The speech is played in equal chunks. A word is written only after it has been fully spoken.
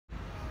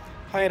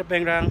Hai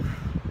Bengrang.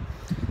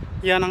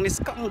 Yan ang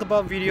niskang ba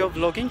video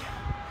vlogging,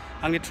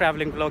 ang ni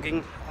traveling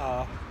vlogging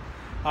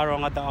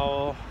arong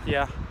atao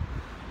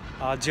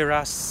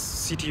Jerash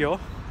city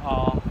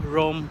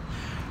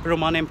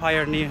Roman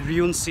Empire ni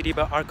ruin city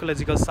ba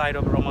archaeological site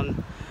of Roman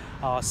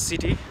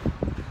city.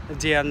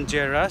 Dian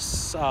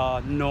Jerash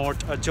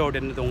North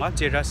Jordan donga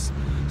Jerash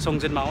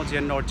songjen mao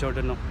Dian North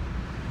Jordan no.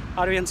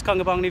 Aro yan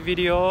skang bang ni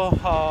video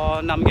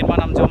namgin ma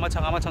namjoma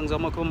changama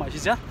changjoma ko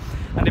mahija.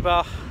 Andi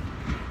ba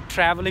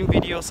traveling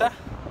video sa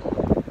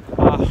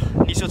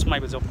nisot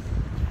mai bejo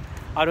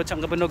aro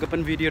changgabano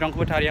gapan video rang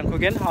ko thari ang ko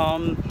gen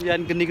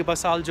yan gni ga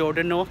basal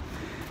Jordan no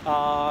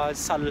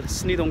sal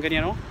sni dong gen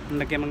no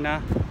nage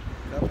mangna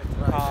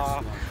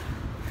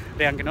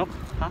reang gen no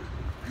ha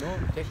no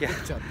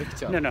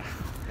picture no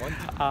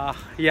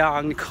ya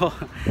ang ko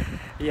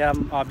ya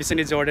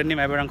bisani Jordan ni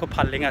mai barang ko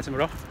phalling as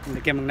bro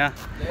nage mangna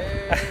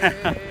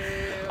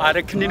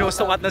are kni no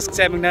so atnas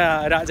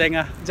chemna ra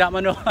jainga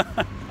jamano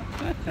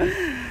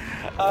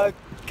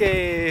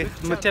Okay,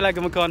 matela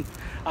gamakon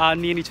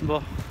ni chimbo.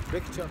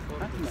 Picture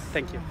for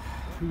Thank you.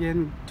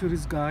 Yen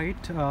tourist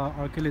guide,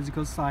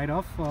 archaeological site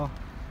of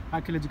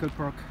archaeological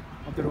park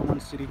of the Roman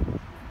city.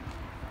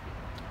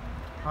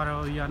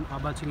 Aro yan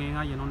aba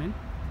chingenga yenonin.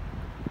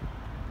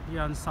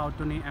 Yan south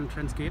to ni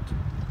entrance gate.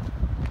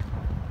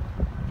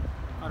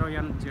 Aro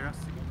yan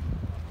Jerash city.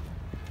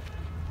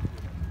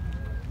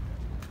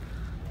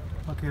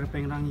 Okay,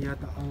 pengrang yat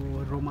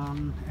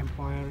Roman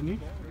Empire ni.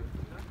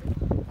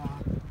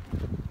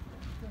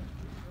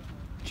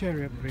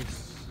 Chariot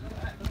race.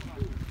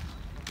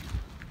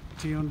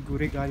 Jion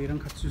gure gari rang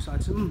khatsu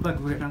sajum ba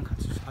gure rang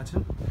khatsu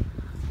sajum.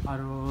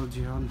 Aro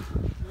jion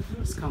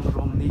skam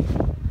romni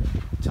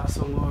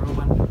chasongo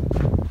Roman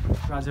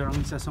raja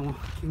rang chasongo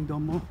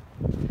kingdom mo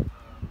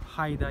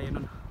haida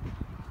yenon.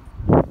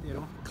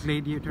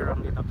 Gladiator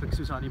rang ni tapik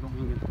susani bong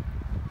ingin.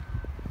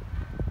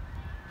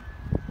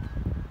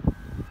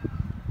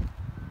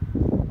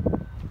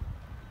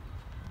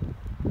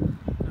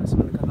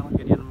 Sebenarnya naman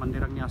ganyan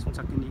mandirang ni asong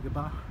sakini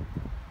ba.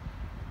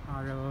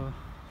 Aro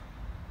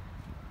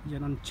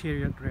yan ang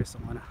chariot race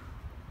ang ana.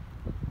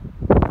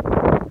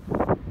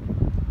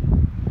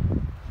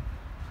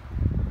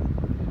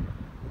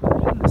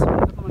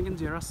 In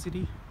Jerash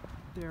city,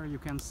 there you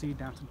can see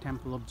that's the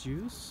temple of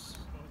Zeus,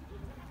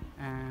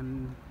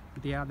 and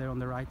the other on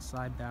the right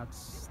side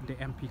that's the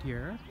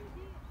Amphitheater.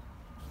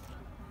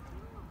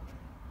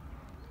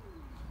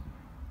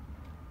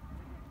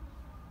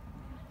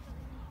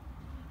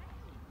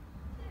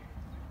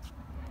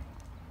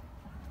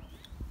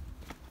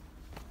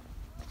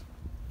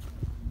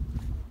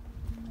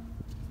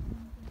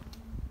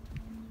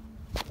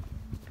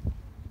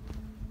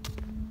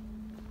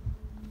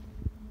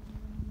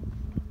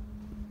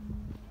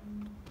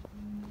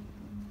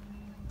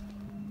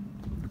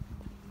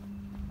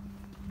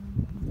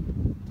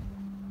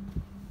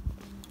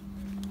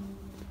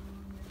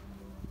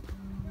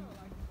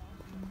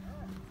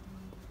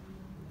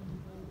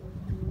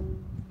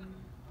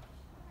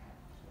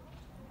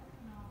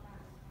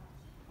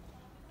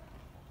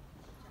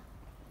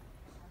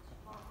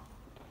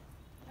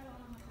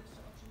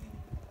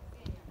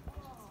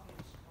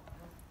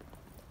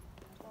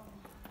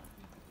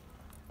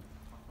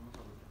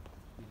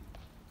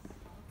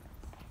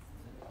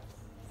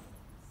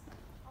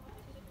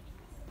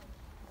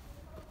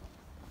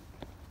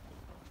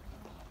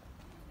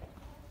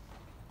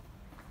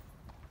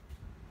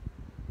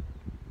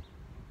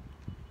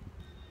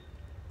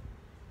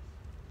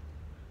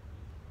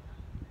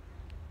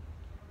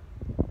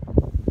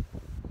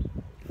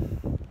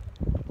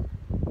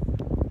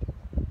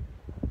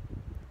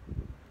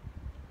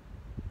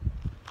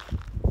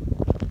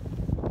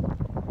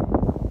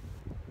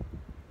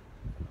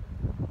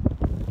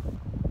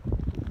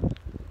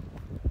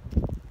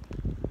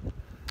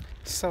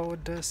 So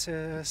this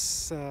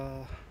is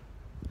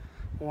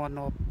one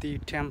of the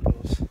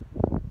temples.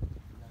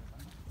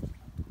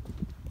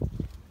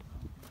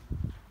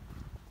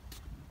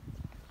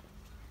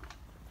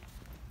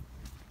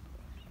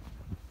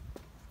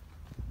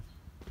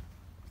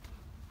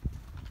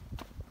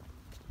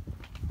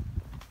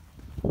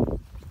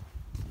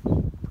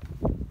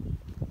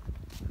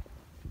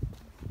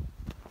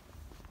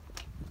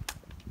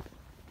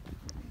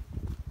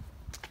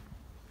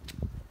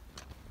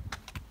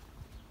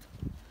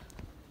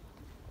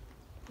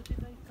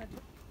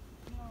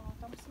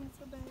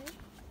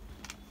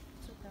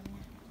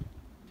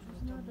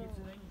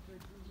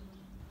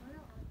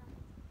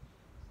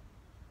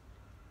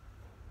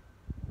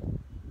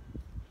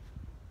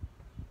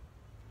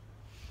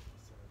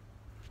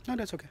 No,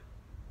 that's okay.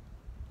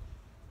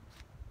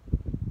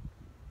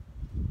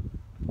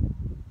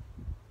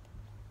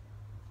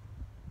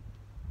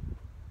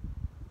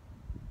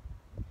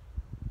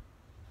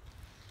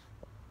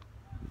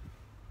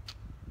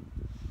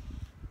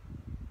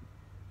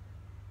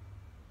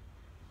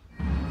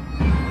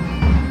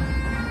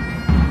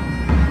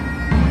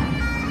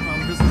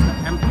 This is the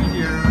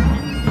Amphitheater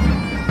in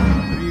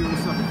the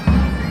ruins of,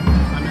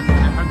 the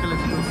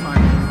archaeological site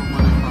of the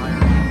Roman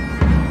Empire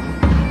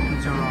in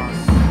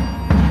Jerash.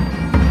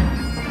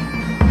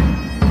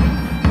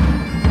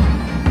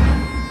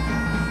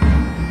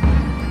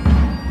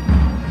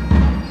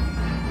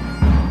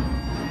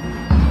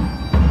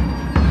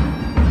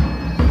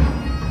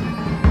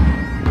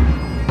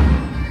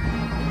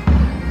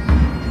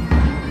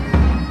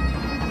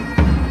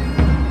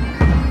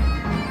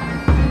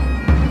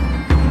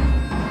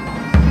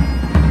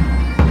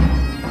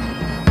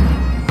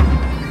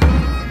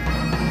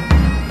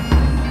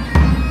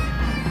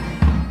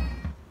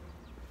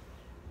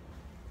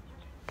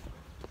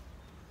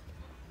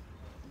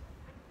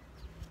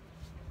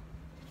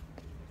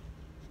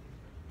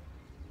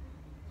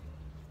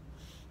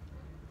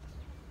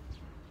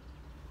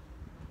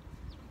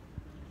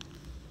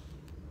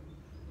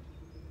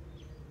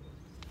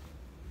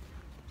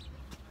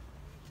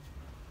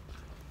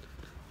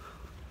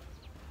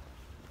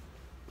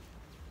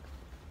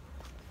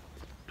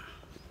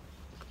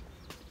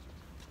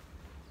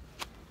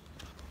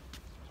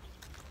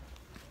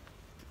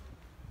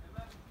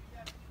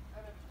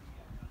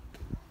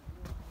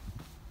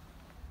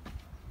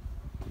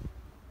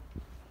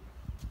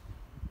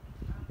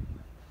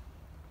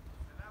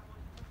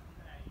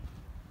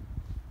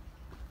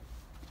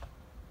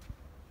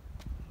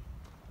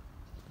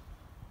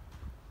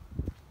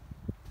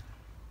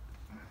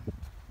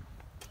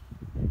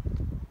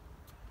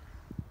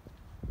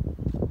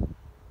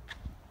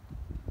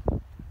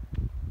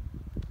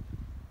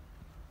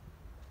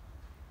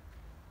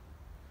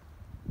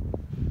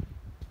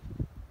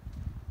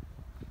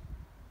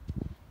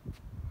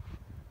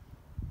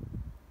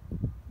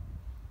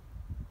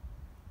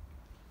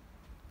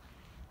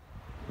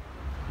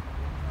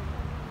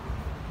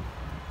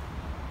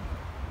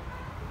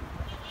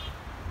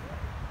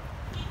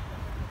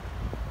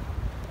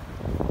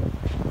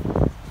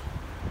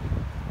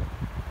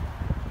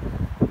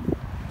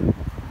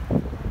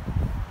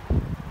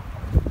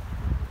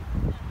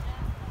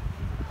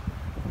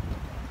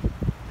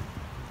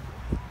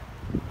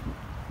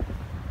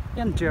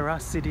 Again,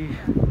 Jerash city.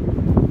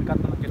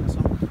 Dekat na kita so.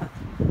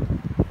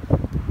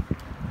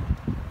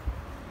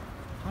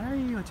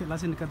 Ay, cik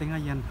lasin dekat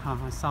dengan yan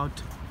south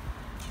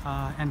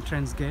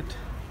entrance gate.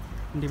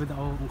 Hindi ba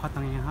daw ang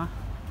katang yan ha?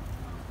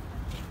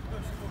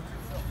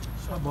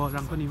 Sa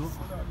borang ko ni mo.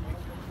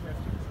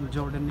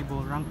 Jordan ni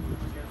borang.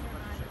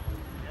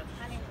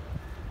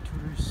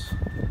 Tourists.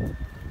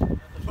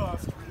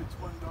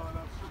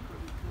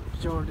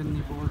 Jordan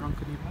ni borang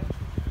ko ni mo.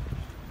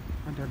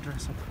 Ada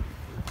dress up.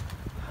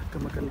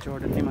 Kemakan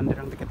Jordan ni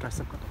mandirang dekat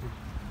dress up ko.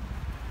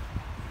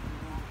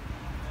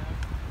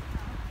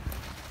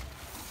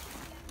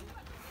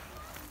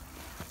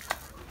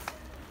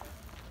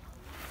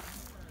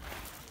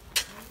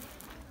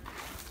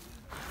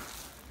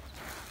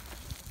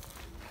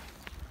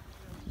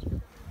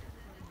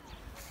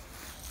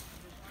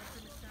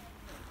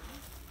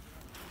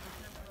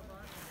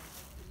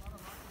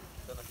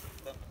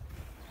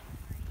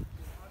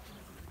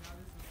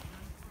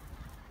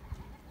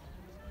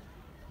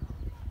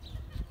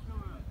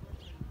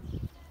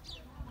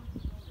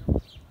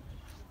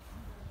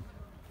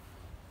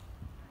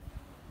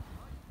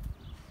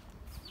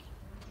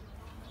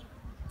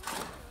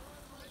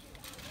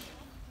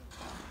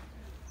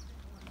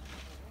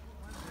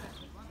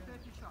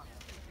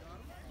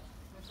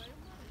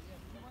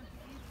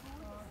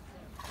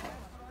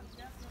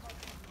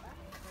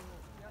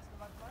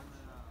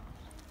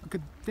 Okay,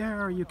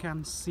 there you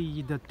can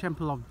see the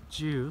temple of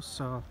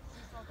Zeus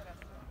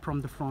from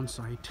the front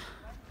side.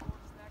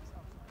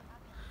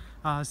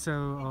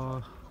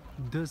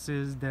 This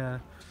is the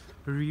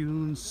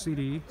ruined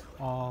city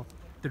of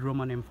the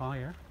Roman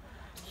Empire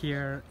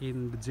here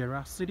in the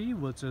Jerash city,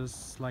 which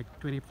is like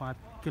 25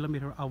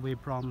 kilometers away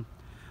from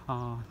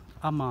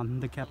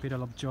Amman, the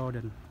capital of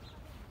Jordan.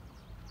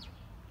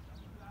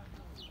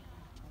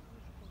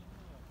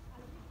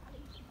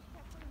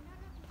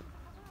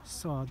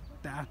 So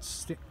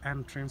that's the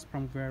entrance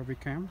from where we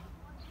came,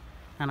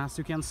 and as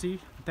you can see,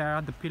 there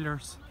are the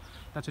pillars.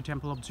 That's the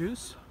temple of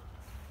Zeus.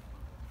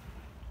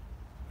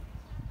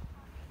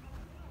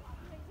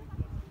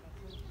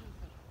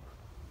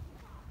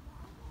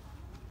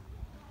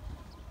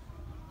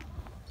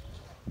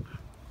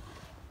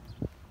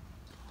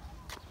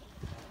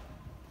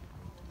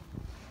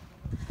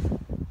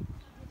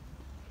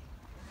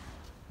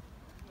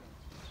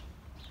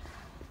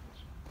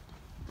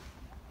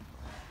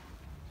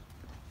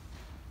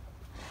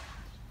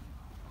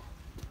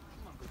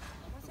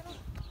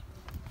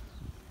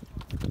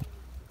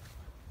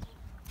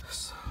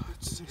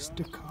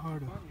 The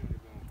Garo.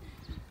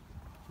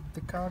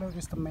 The Garo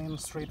is the main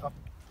street of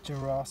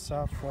Jerash,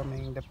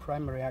 forming the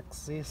primary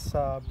axis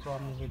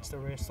from which the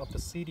rest of the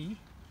city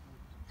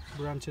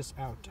branches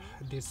out.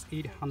 This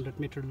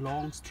 800-meter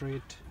long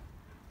street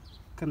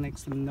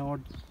connects the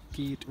north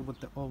gate with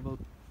the oval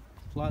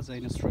plaza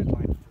in a straight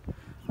line.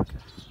 Okay.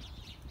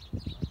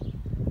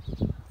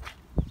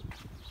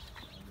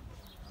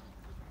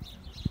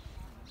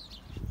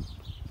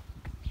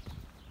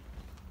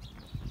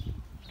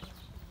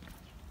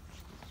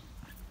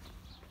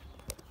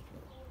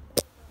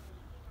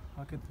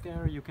 Okay,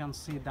 there you can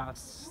see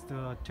that's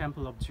the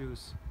temple of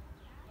Zeus.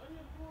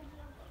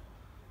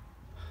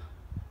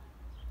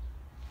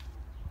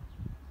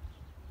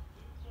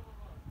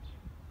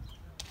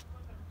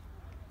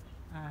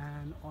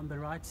 And on the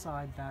right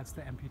side, that's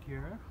the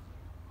amphitheater.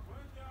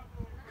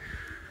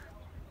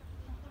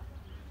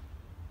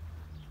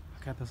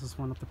 Okay, this is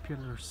one of the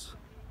pillars.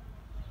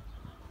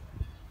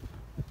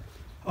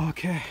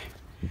 Okay,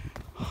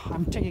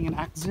 I'm taking an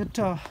exit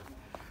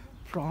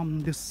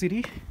from the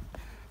city,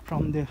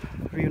 from the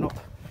ruin of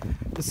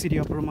the city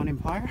of Roman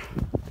Empire.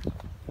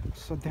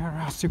 So there,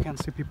 as you can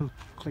see, people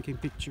clicking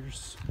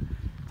pictures.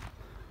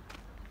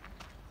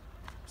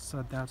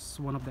 So that's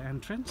one of the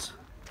entrance.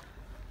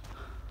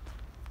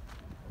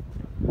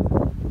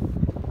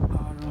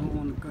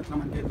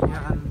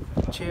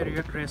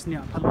 Chariot race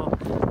niya palo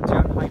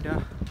jan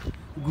haida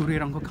guri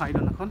rang ko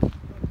kaido nakon.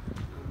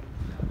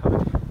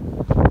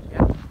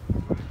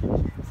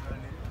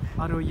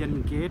 Aro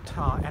yan gate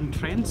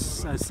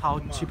entrance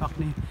south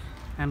chipakni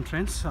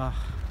entrance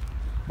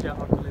the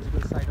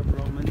archaeological site of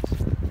Romans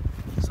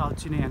south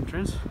chini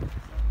entrance.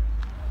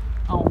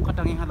 Aong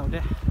katanging halaw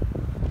de.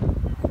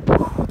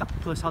 Tak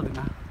plus hal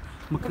na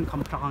makan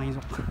kam prakang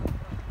izok.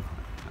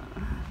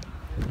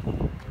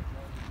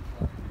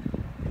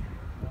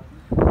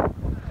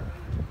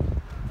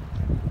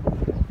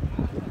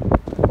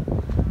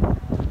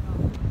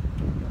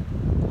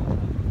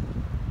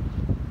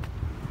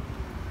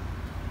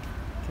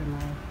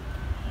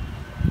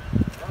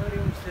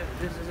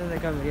 This is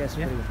like a yes,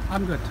 yeah,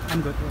 I'm good.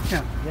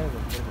 Yeah. Yeah,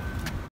 good.